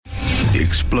The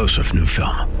explosive new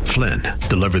film, Flynn,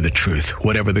 deliver the truth,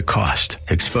 whatever the cost,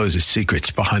 exposes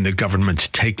secrets behind the government's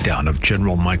takedown of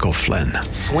General Michael Flynn.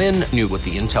 Flynn knew what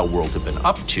the intel world had been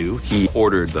up to. He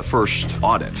ordered the first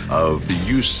audit of the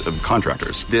use of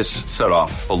contractors. This set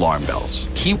off alarm bells.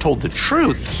 He told the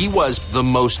truth. He was the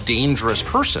most dangerous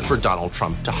person for Donald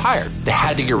Trump to hire. They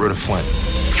had to get rid of Flynn.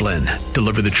 Flynn,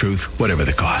 deliver the truth, whatever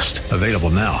the cost. Available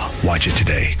now. Watch it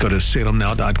today. Go to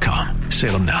salemnow.com.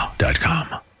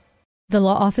 salemnow.com. The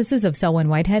law offices of Selwyn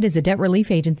Whitehead is a debt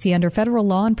relief agency under federal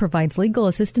law and provides legal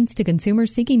assistance to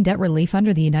consumers seeking debt relief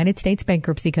under the United States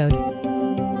Bankruptcy Code.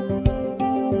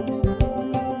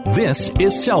 This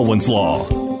is Selwyn's Law.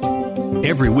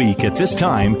 Every week at this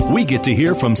time, we get to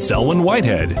hear from Selwyn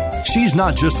Whitehead. She's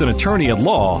not just an attorney at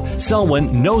law.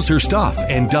 Selwyn knows her stuff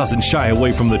and doesn't shy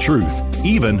away from the truth,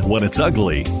 even when it's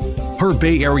ugly. Her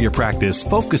Bay Area practice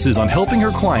focuses on helping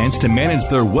her clients to manage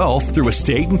their wealth through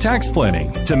estate and tax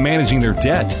planning, to managing their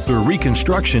debt through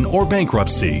reconstruction or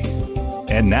bankruptcy.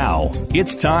 And now,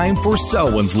 it's time for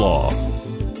Selwyn's Law.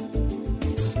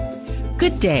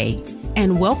 Good day,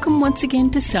 and welcome once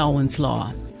again to Selwyn's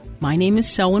Law. My name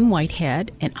is Selwyn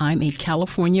Whitehead, and I'm a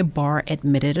California Bar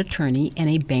Admitted Attorney and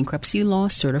a bankruptcy law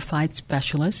certified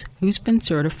specialist who's been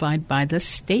certified by the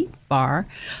State Bar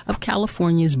of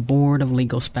California's Board of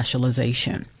Legal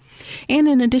Specialization. And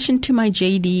in addition to my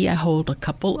JD, I hold a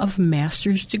couple of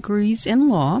master's degrees in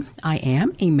law. I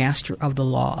am a Master of the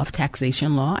Law of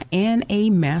Taxation Law and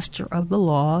a Master of the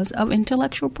Laws of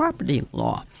Intellectual Property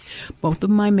Law. Both of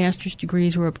my master's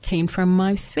degrees were obtained from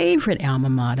my favorite alma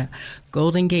mater,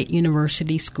 Golden Gate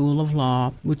University School of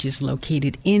Law, which is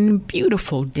located in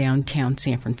beautiful downtown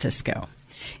San Francisco.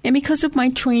 And because of my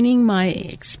training, my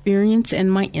experience,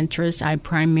 and my interests, I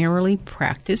primarily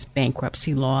practice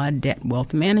bankruptcy law, debt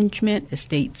wealth management,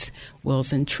 estates,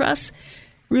 wills and trusts,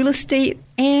 real estate,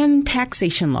 and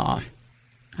taxation law.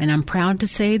 And I'm proud to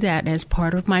say that as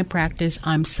part of my practice,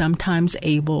 I'm sometimes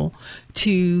able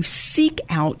to seek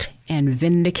out and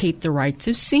vindicate the rights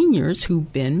of seniors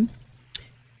who've been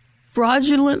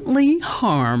fraudulently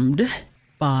harmed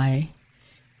by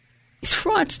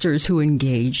fraudsters who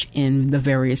engage in the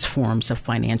various forms of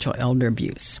financial elder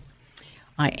abuse.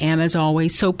 I am, as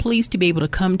always, so pleased to be able to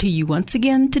come to you once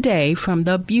again today from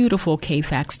the beautiful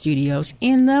KFAX studios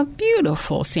in the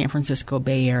beautiful San Francisco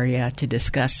Bay Area to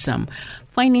discuss some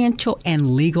financial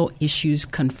and legal issues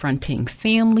confronting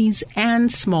families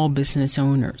and small business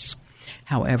owners.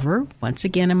 However, once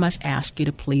again, I must ask you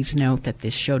to please note that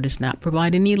this show does not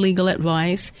provide any legal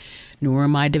advice, nor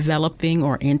am I developing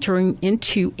or entering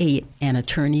into an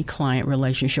attorney-client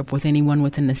relationship with anyone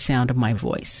within the sound of my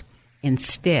voice.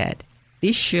 Instead,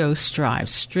 this show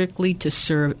strives strictly to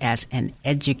serve as an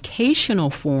educational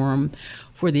forum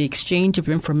for the exchange of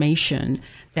information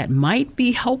that might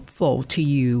be helpful to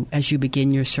you as you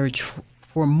begin your search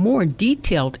for more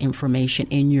detailed information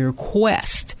in your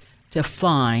quest to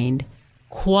find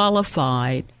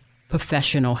qualified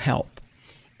professional help.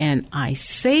 And I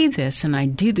say this and I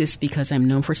do this because I'm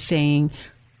known for saying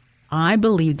I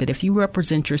believe that if you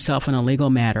represent yourself in a legal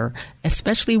matter,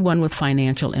 especially one with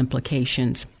financial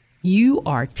implications, you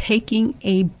are taking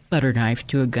a butter knife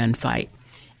to a gunfight.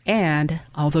 And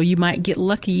although you might get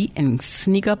lucky and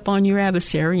sneak up on your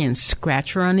adversary and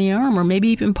scratch her on the arm or maybe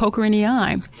even poke her in the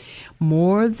eye,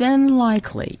 more than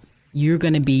likely you're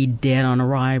going to be dead on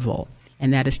arrival.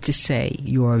 And that is to say,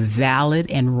 your valid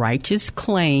and righteous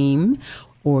claim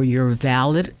or your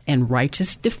valid and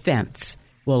righteous defense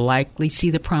will likely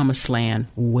see the promised land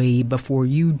way before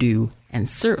you do, and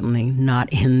certainly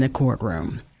not in the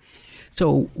courtroom.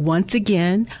 So once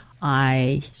again,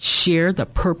 I share the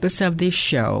purpose of this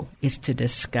show is to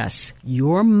discuss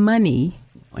your money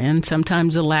and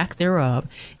sometimes the lack thereof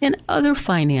and other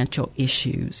financial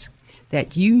issues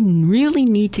that you really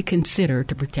need to consider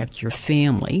to protect your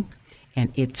family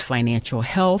and its financial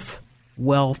health,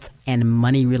 wealth, and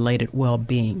money-related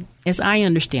well-being, as I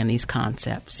understand these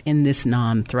concepts in this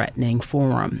non-threatening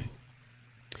forum.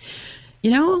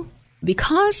 You know,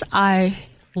 because I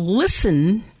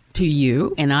listen to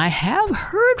you, and I have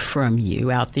heard from you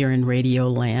out there in Radio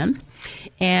Land,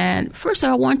 and first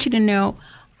I want you to know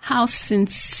how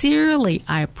sincerely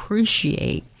I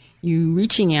appreciate you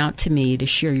reaching out to me to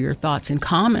share your thoughts and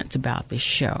comments about this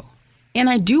show. And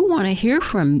I do want to hear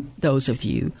from those of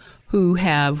you who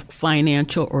have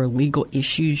financial or legal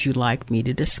issues you'd like me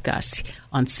to discuss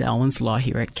on Selwyn's Law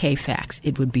here at KFAX.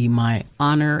 It would be my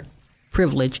honor,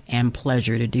 privilege, and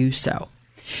pleasure to do so.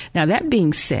 Now, that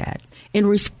being said, in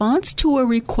response to a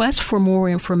request for more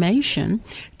information,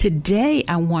 today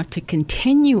I want to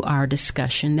continue our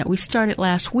discussion that we started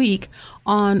last week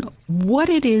on what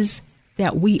it is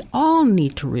that we all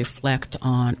need to reflect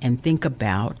on and think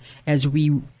about as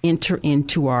we enter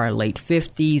into our late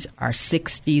 50s, our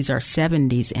 60s, our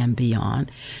 70s, and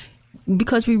beyond,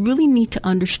 because we really need to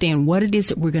understand what it is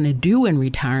that we're going to do in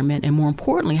retirement, and more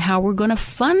importantly, how we're going to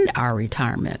fund our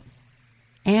retirement.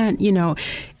 And,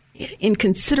 in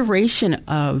consideration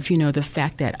of, the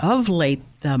fact that of late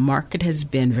the market has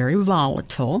been very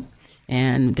volatile,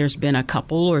 and there's been a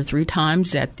couple or three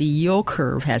times that the yield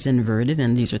curve has inverted,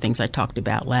 and these are things I talked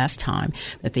about last time,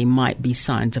 that they might be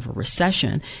signs of a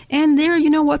recession. And there are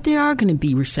going to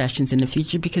be recessions in the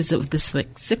future because of the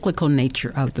cyclical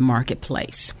nature of the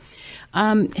marketplace.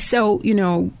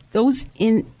 Those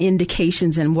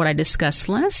indications and what I discussed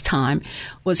last time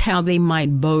was how they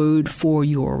might bode for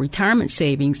your retirement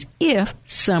savings if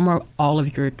some or all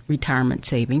of your retirement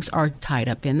savings are tied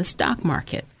up in the stock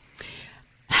market.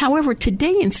 However,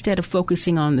 today, instead of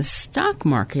focusing on the stock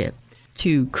market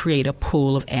to create a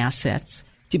pool of assets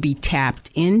to be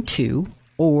tapped into,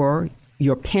 or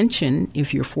your pension,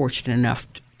 if you're fortunate enough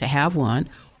to have one,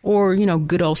 or,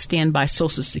 good old standby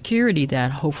Social Security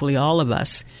that hopefully all of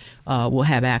us will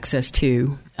have access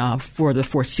to for the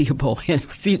foreseeable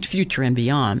future and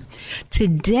beyond.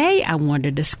 Today, I want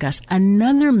to discuss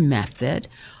another method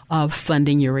of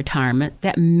funding your retirement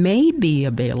that may be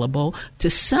available to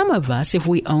some of us if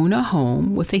we own a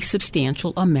home with a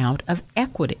substantial amount of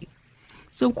equity.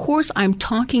 So, of course, I'm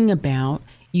talking about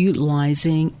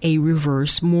utilizing a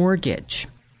reverse mortgage.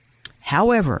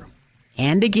 However,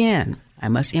 and again, I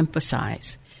must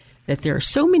emphasize that there are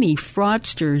so many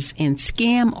fraudsters and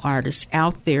scam artists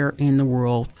out there in the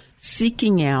world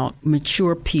seeking out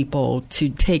mature people to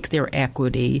take their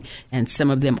equity, and some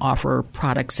of them offer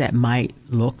products that might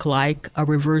look like a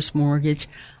reverse mortgage.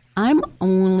 I'm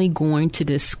only going to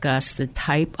discuss the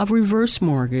type of reverse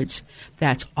mortgage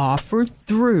that's offered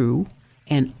through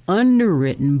and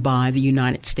underwritten by the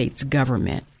United States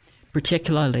government,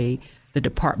 particularly the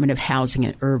Department of Housing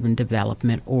and Urban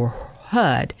Development, or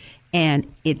HUD,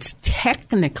 and it's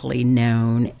technically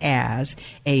known as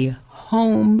a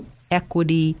home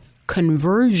equity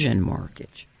conversion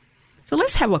mortgage. So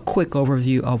let's have a quick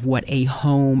overview of what a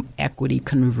home equity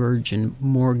conversion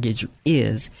mortgage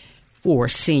is for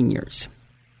seniors.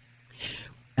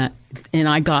 And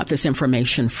I got this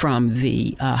information from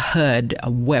the HUD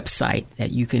website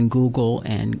that you can Google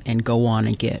and go on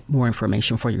and get more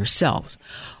information for yourselves.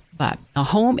 But a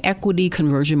home equity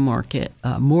conversion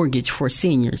mortgage for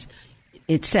seniors,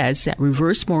 it says that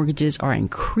reverse mortgages are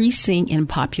increasing in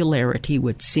popularity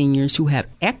with seniors who have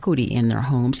equity in their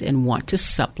homes and want to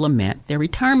supplement their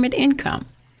retirement income.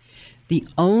 The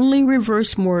only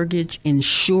reverse mortgage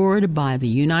insured by the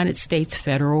United States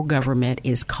federal government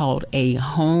is called a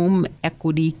home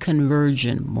equity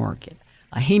conversion mortgage,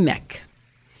 a HEMEC.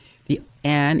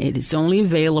 And it is only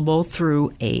available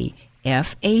through a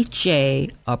FHA-approved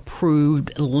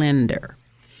lender.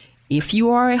 If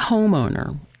you are a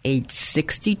homeowner age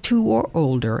 62 or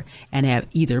older and have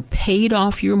either paid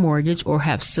off your mortgage or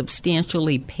have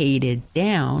substantially paid it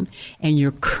down, and you're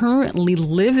currently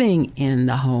living in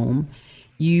the home,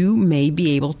 you may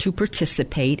be able to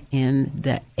participate in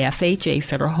the FHA,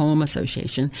 Federal Home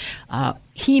Association,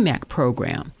 HEMEC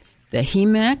program. The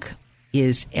HEMEC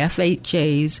is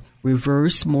FHA's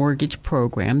reverse mortgage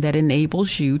program that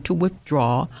enables you to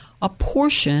withdraw a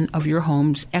portion of your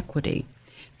home's equity.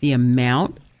 The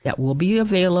amount that will be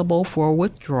available for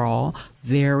withdrawal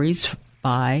varies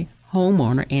by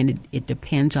homeowner, and it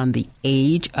depends on the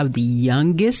age of the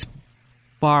youngest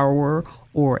borrower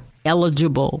or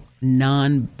eligible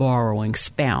non-borrowing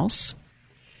spouse,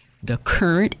 the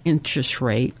current interest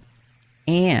rate,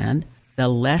 and the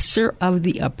lesser of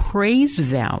the appraised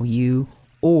value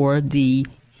or the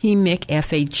HEMEC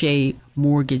FHA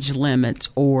mortgage limits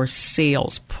or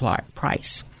sales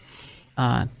price.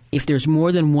 If there's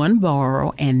more than one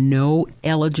borrower and no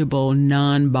eligible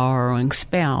non-borrowing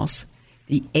spouse,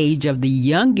 the age of the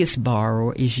youngest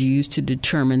borrower is used to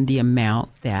determine the amount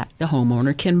that the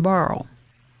homeowner can borrow.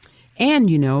 And,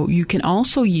 you can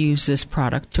also use this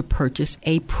product to purchase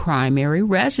a primary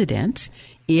residence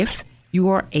if you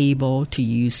are able to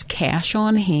use cash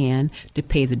on hand to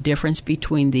pay the difference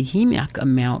between the HEMEC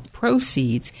amount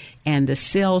proceeds and the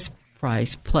sales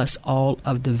price, plus all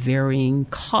of the varying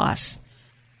costs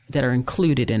that are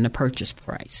included in the purchase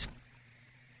price.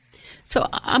 So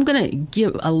I'm going to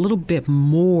give a little bit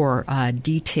more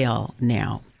detail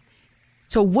now.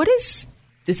 So what is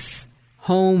this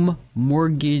home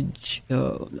mortgage,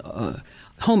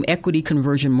 home equity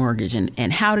conversion mortgage,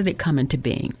 and how did it come into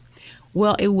being?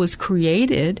 Well, it was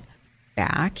created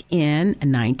back in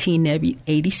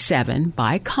 1987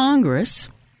 by Congress,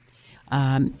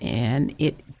 and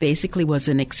it basically was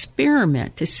an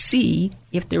experiment to see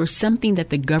if there was something that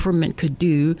the government could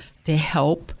do to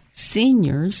help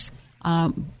seniors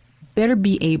better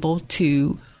be able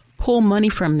to pull money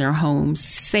from their homes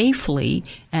safely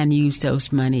and use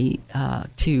those money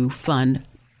to fund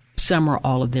some or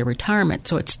all of their retirement.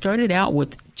 So it started out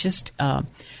with just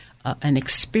an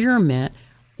experiment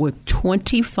with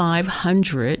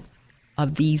 2,500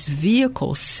 of these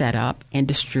vehicles set up and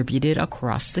distributed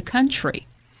across the country.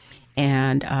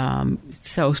 And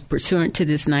so pursuant to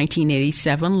this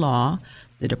 1987 law,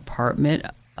 the Department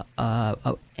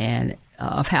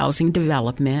of Housing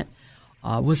Development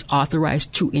was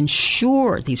authorized to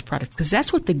insure these products, because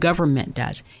that's what the government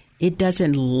does. It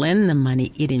doesn't lend the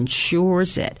money, it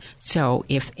insures it. So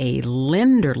if a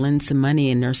lender lends the money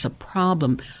and there's a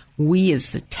problem, we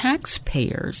as the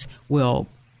taxpayers will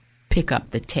pick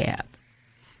up the tab.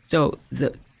 So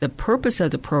the purpose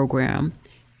of the program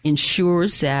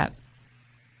ensures that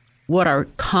what are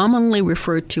commonly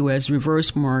referred to as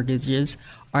reverse mortgages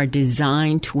are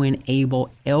designed to enable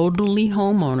elderly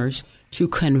homeowners to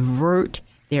convert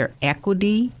their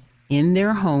equity in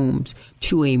their homes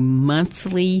to a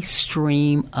monthly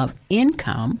stream of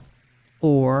income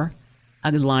or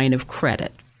a line of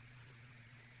credit.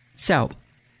 So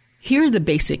here are the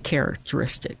basic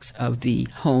characteristics of the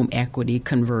home equity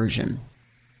conversion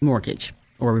mortgage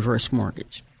or reverse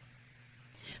mortgage.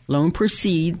 Loan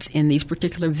proceeds in these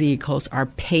particular vehicles are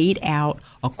paid out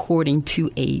according to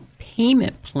a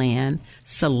payment plan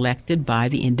selected by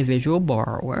the individual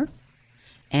borrower.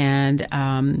 And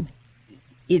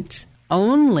it's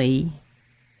only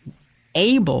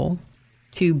able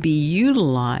to be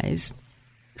utilized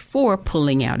for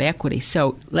pulling out equity.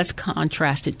 So let's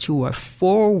contrast it to a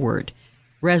forward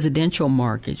residential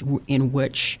mortgage in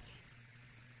which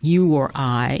you or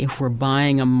I, if we're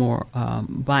buying a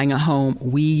home,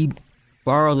 we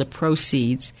borrow the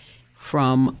proceeds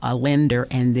from a lender,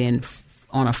 and then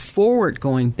on a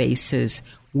forward-going basis,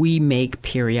 we make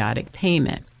periodic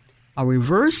payment. A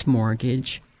reverse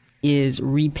mortgage is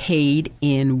repaid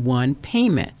in one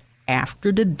payment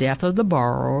after the death of the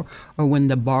borrower or when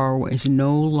the borrower is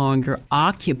no longer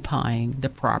occupying the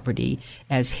property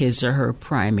as his or her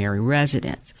primary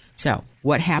residence. So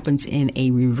what happens in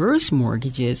a reverse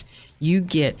mortgage is you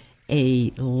get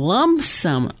a lump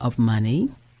sum of money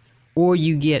or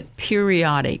you get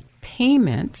periodic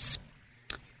payments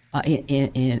or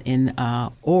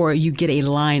you get a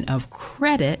line of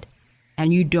credit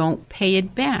and you don't pay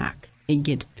it back. It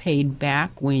gets paid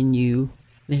back when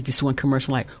there's this one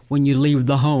commercial like when you leave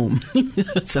the home.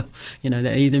 So,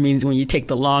 that either means when you take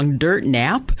the long dirt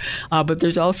nap, but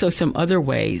there's also some other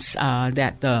ways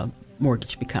that the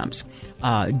mortgage becomes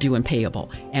due and payable.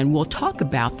 And we'll talk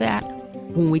about that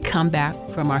when we come back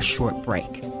from our short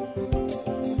break.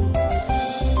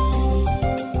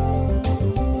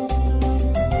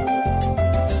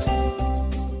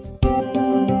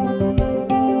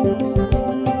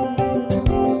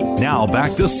 Now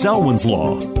back to Selwyn's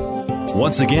Law.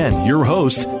 Once again, your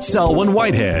host, Selwyn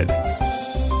Whitehead.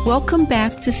 Welcome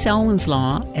back to Selwyn's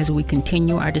Law as we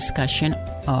continue our discussion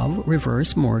of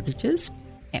reverse mortgages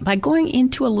by going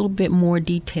into a little bit more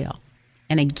detail.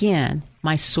 And again,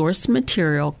 my source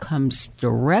material comes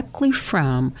directly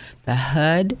from the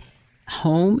HUD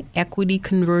Home Equity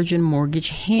Conversion Mortgage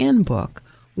Handbook,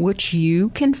 which you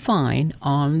can find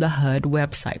on the HUD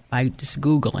website by just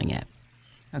Googling it.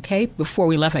 Okay, before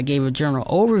we left, I gave a general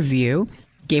overview,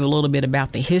 gave a little bit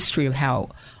about the history of how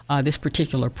this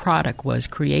particular product was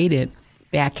created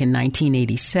back in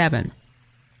 1987.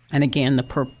 And again, the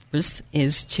purpose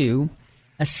is to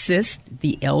assist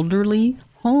the elderly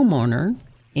homeowner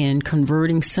in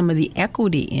converting some of the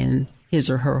equity in his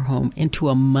or her home into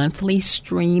a monthly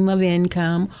stream of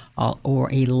income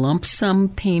or a lump sum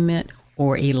payment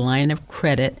or a line of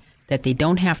credit that they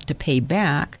don't have to pay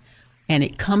back. And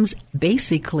it comes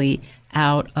basically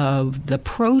out of the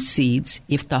proceeds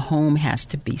if the home has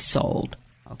to be sold.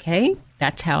 Okay?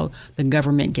 That's how the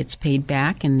government gets paid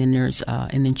back. And then there's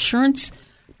an insurance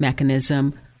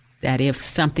mechanism that if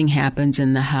something happens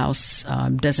and the house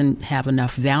doesn't have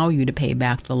enough value to pay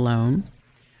back the loan,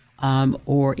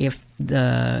 or if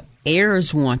the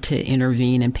heirs want to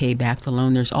intervene and pay back the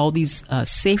loan, there's all these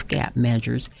safeguard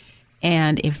measures.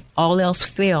 And if all else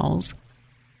fails,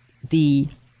 the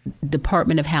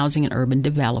Department of Housing and Urban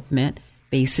Development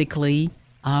basically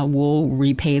will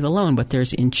repay the loan, but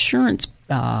there's insurance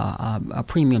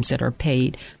premiums that are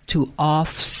paid to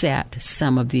offset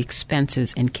some of the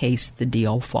expenses in case the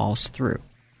deal falls through.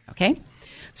 Okay?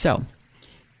 So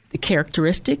the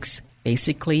characteristics,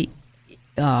 basically,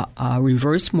 a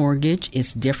reverse mortgage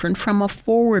is different from a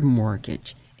forward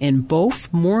mortgage In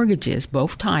both mortgages,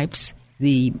 both types,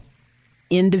 the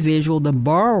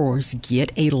borrowers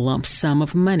get a lump sum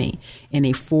of money. In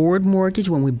a forward mortgage,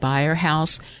 when we buy our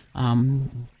house,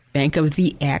 Bank of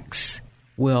the X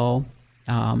will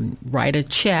write a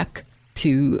check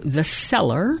to the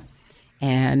seller,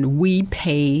 and we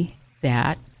pay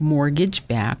that mortgage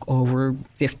back over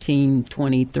 15,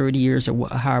 20, 30 years, or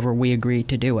however we agree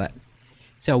to do it.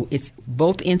 So it's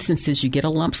both instances you get a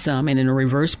lump sum, and in a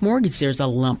reverse mortgage there's a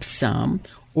lump sum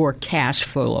or cash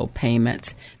flow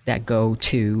payments that go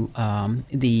to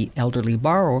the elderly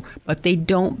borrower, but they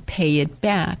don't pay it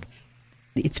back.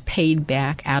 It's paid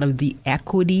back out of the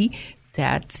equity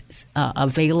that's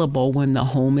available when the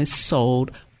home is sold,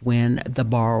 when the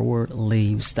borrower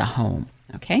leaves the home.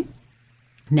 Okay?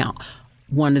 Now,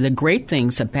 one of the great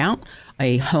things about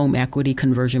a home equity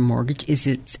conversion mortgage is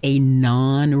it's a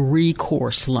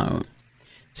non-recourse loan.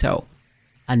 So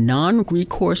a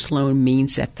non-recourse loan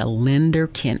means that the lender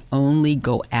can only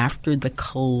go after the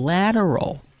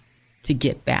collateral to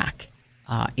get back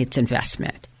its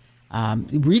investment.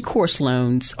 Recourse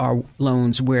loans are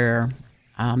loans where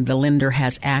the lender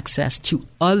has access to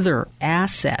other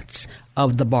assets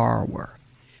of the borrower.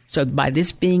 So by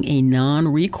this being a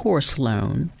non-recourse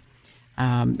loan,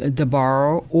 the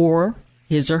borrower or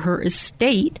his or her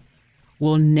estate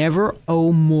will never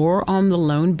owe more on the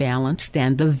loan balance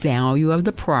than the value of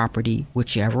the property,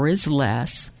 whichever is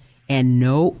less, and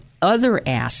no other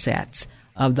assets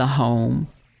of the home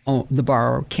the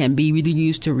borrower can be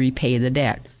used to repay the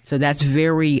debt. So that's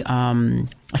very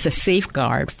it's a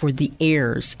safeguard for the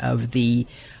heirs of the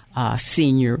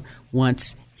senior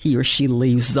once he or she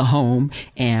leaves the home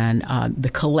and the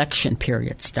collection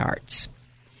period starts.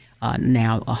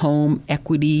 Now, a home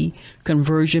equity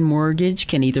conversion mortgage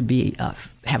can either be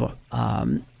have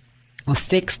a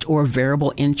fixed or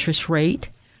variable interest rate,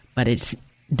 but it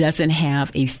doesn't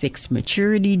have a fixed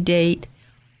maturity date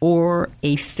or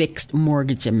a fixed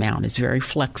mortgage amount. It's very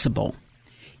flexible.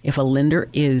 If a lender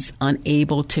is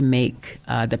unable to make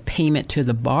the payment to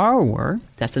the borrower,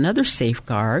 that's another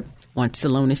safeguard. Once the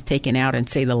loan is taken out and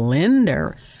say the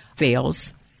lender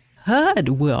fails, HUD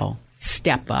will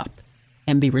step up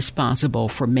and be responsible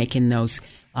for making those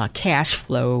cash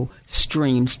flow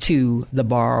streams to the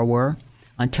borrower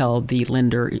until the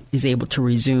lender is able to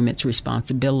resume its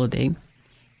responsibility.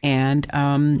 And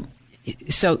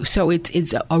so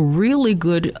it's a really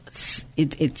good.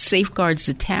 It safeguards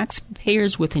the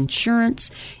taxpayers with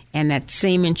insurance, and that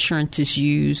same insurance is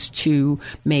used to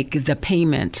make the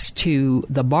payments to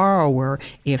the borrower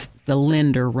if the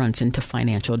lender runs into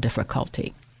financial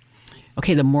difficulty.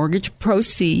 Okay, the mortgage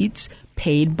proceeds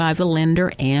paid by the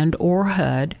lender and or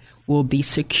HUD will be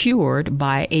secured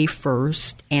by a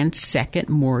first and second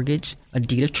mortgage, a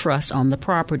deed of trust on the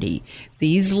property.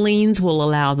 These liens will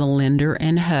allow the lender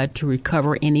and HUD to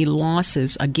recover any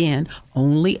losses, again,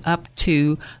 only up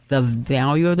to the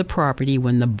value of the property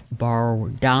when the borrower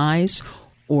dies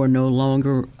or no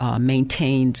longer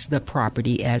maintains the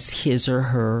property as his or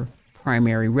her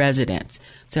primary residence.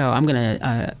 So I'm going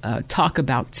to talk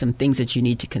about some things that you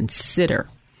need to consider.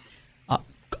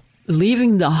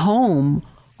 Leaving the home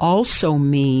also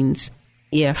means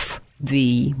if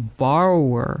the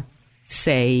borrower,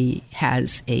 say,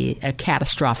 has a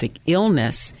catastrophic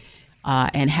illness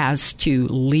and has to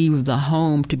leave the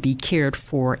home to be cared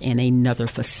for in another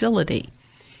facility.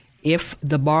 If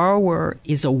the borrower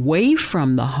is away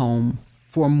from the home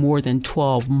for more than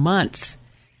 12 months,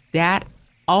 that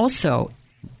also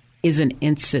is an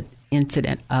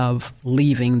incident of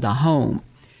leaving the home.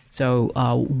 So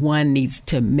one needs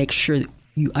to make sure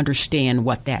you understand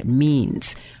what that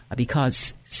means,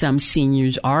 because some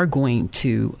seniors are going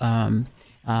to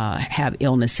have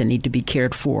illness and need to be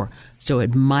cared for. So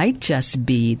it might just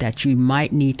be that you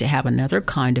might need to have another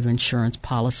kind of insurance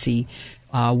policy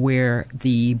where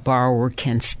the borrower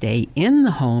can stay in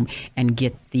the home and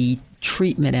get the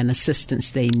treatment and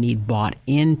assistance they need brought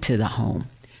into the home.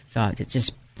 So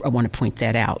I want to point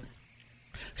that out.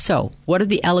 So what are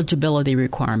the eligibility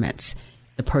requirements?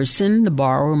 The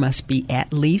borrower must be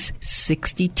at least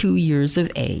 62 years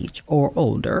of age or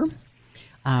older,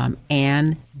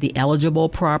 and the eligible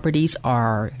properties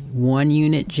are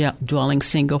one-unit dwellings,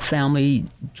 single-family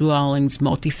dwellings,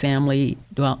 multifamily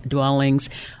dwellings,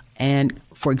 and,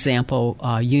 for example,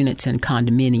 units and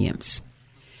condominiums.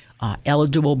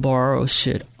 Eligible borrowers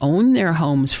should own their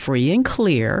homes free and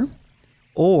clear,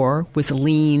 or with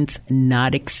liens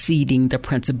not exceeding the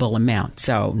principal amount.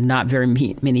 So not very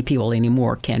many people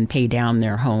anymore can pay down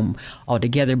their home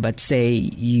altogether, but say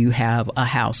you have a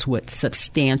house with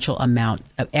substantial amount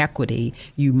of equity,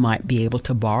 you might be able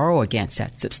to borrow against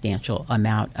that substantial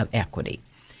amount of equity.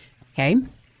 Okay?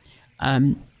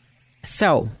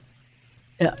 So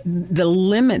the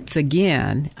limits,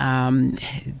 again,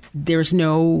 there's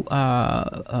no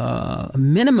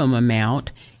minimum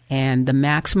amount, and the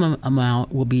maximum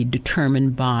amount will be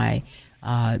determined by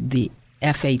the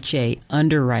FHA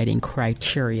underwriting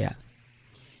criteria.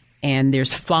 And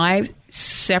there's 5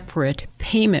 separate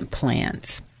payment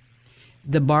plans.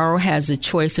 The borrower has a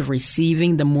choice of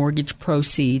receiving the mortgage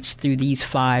proceeds through these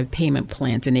 5 payment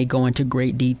plans, and they go into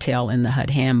great detail in the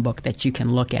HUD handbook that you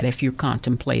can look at. If you're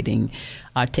contemplating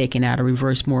taking out a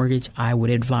reverse mortgage, I would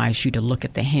advise you to look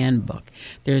at the handbook.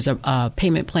 There's a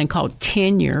payment plan called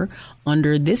Tenure.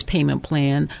 Under this payment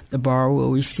plan, the borrower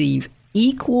will receive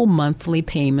equal monthly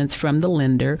payments from the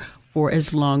lender for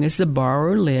as long as the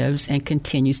borrower lives and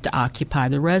continues to occupy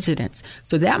the residence.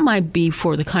 So that might be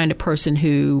for the kind of person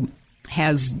who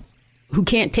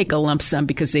can't take a lump sum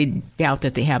because they doubt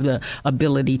that they have the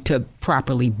ability to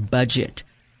properly budget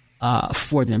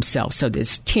for themselves. So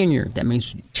there's tenure. That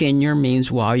means tenure means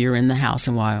while you're in the house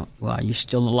and while you're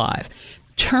still alive.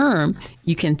 Term,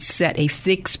 you can set a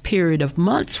fixed period of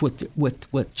months with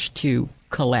which to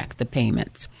collect the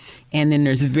payments. And then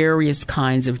there's various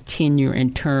kinds of tenure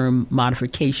and term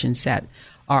modifications that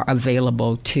are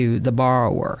available to the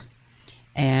borrower.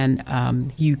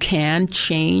 And you can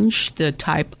change the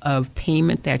type of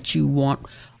payment that you want.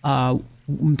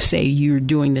 Say you're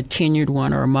doing the tenured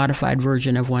one or a modified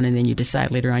version of one, and then you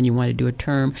decide later on you want to do a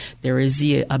term. There is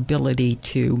the ability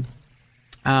to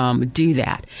do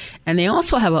that. And they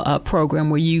also have a program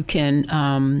where you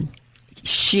can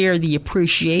share the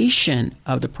appreciation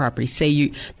of the property.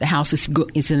 Say the house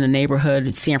is in the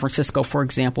neighborhood, San Francisco, for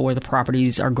example, where the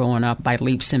properties are going up by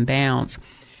leaps and bounds.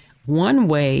 One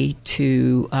way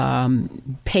to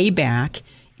pay back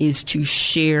is to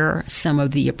share some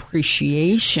of the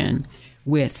appreciation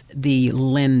with the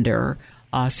lender.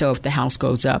 So if the house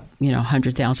goes up,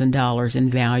 $100,000 in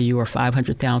value or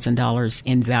 $500,000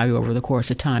 in value over the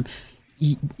course of time,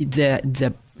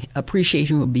 the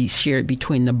appreciation will be shared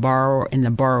between the borrower and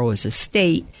the borrower's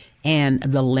estate and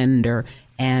the lender,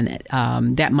 and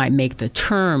that might make the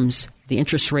terms, the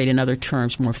interest rate and other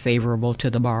terms, more favorable to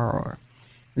the borrower.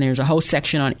 And there's a whole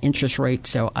section on interest rates,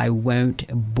 so I won't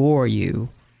bore you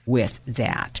with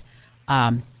that.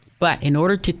 But in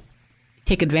order to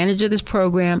take advantage of this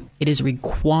program, it is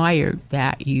required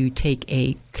that you take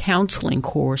a counseling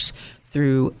course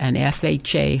through an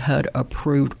FHA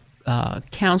HUD-approved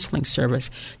counseling service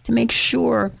to make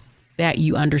sure that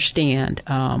you understand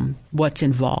what's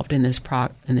involved in this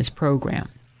program.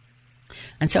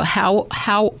 And so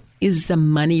how is the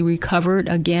money recovered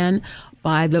again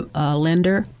by the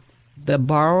lender? The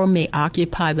borrower may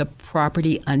occupy the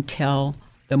property until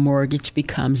the mortgage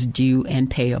becomes due and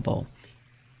payable.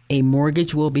 A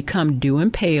mortgage will become due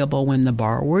and payable when the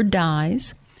borrower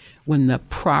dies, when the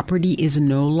property is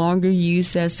no longer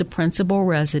used as the principal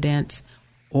residence,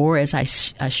 or, as I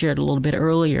shared a little bit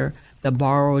earlier, the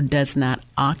borrower does not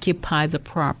occupy the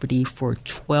property for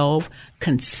 12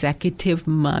 consecutive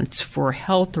months for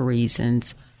health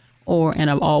reasons, and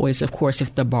always, of course,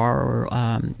 if the borrower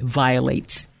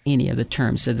violates any of the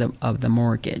terms of the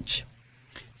mortgage.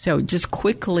 So just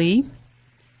quickly,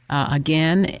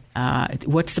 again,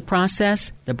 what's the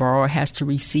process? The borrower has to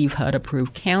receive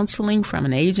HUD-approved counseling from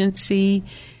an agency.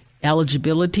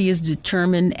 Eligibility is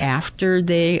determined after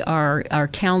they are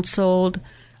counseled.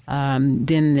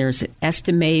 Then there's an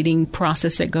estimating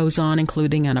process that goes on,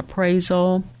 including an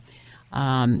appraisal.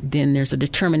 Then there's a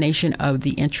determination of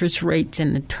the interest rates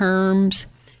and the terms,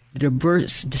 the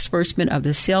disbursement of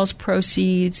the sales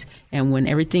proceeds, and when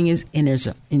everything is, and there's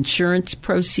insurance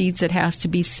proceeds that has to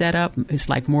be set up. It's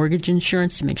like mortgage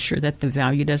insurance to make sure that the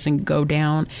value doesn't go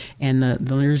down and the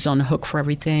lender's on the hook for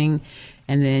everything.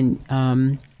 And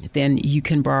then you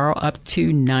can borrow up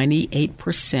to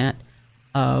 98%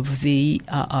 of the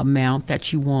amount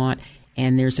that you want,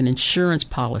 and there's an insurance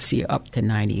policy up to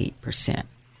 98%.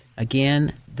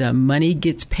 Again, the money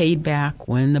gets paid back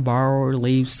when the borrower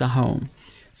leaves the home.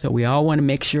 So we all want to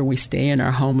make sure we stay in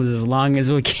our homes as long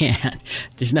as we can.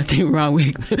 There's nothing wrong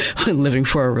with living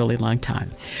for a really long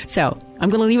time. So I'm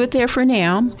going to leave it there for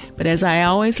now. But as I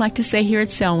always like to say here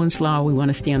at Selwyn's Law, we want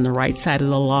to stay on the right side of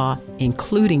the law,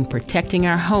 including protecting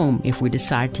our home if we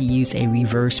decide to use a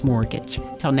reverse mortgage.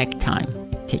 Till next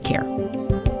time, take care.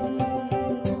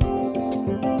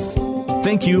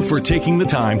 Thank you for taking the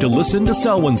time to listen to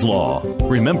Selwyn's Law.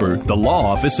 Remember, the Law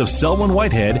Office of Selwyn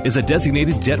Whitehead is a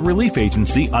designated debt relief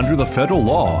agency under the federal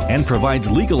law and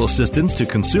provides legal assistance to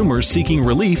consumers seeking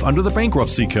relief under the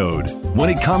Bankruptcy Code.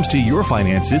 When it comes to your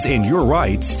finances and your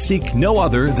rights, seek no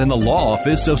other than the Law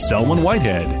Office of Selwyn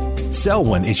Whitehead.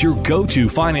 Selwyn is your go-to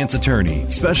finance attorney,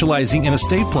 specializing in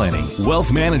estate planning,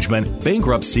 wealth management,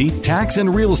 bankruptcy, tax,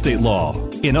 and real estate law.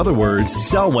 In other words,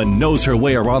 Selwyn knows her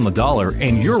way around the dollar,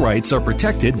 and your rights are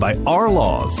protected by our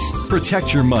laws.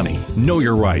 Protect your money. Know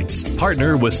your rights.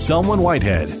 Partner with Selwyn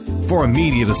Whitehead. For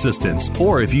immediate assistance,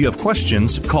 or if you have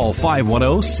questions, call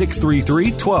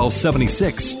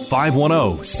 510-633-1276,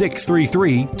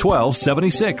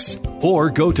 510-633-1276, or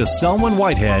go to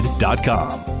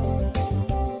SelwynWhitehead.com.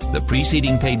 The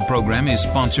preceding paid program is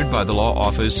sponsored by the Law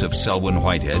Office of Selwyn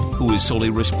Whitehead, who is solely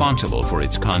responsible for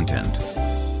its content.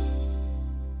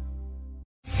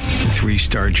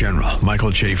 3-star General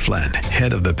Michael J. Flynn,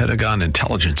 head of the Pentagon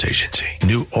Intelligence Agency,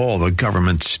 knew all the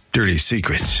government's dirty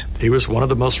secrets. He was one of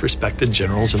the most respected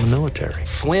generals in the military.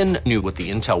 Flynn knew what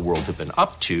the intel world had been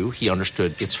up to. He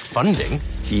understood its funding.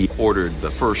 He ordered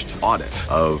the first audit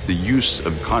of the use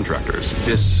of contractors.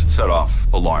 This set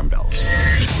off alarm bells.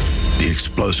 The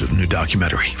explosive new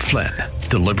documentary, Flynn,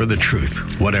 Deliver the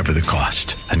Truth, Whatever the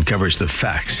Cost, uncovers the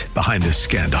facts behind this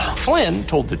scandal. Flynn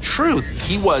told the truth.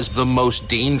 He was the most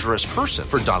dangerous person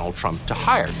for Donald Trump to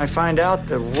hire. I find out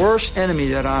the worst enemy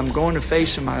that I'm going to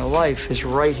face in my life is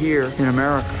right here in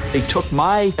America. They took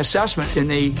my assessment and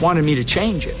they wanted me to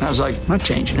change it. And I was like, I'm not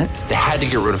changing it. They had to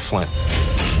get rid of Flynn.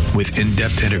 With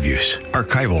in-depth interviews,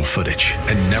 archival footage,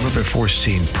 and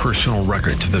never-before-seen personal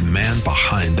records of the man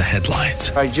behind the headlines.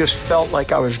 I just felt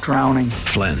like I was drowning.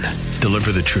 Flynn,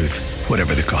 Deliver the Truth,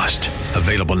 Whatever the Cost.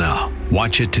 Available now.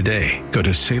 Watch it today. Go to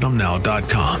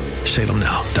salemnow.com.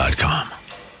 salemnow.com.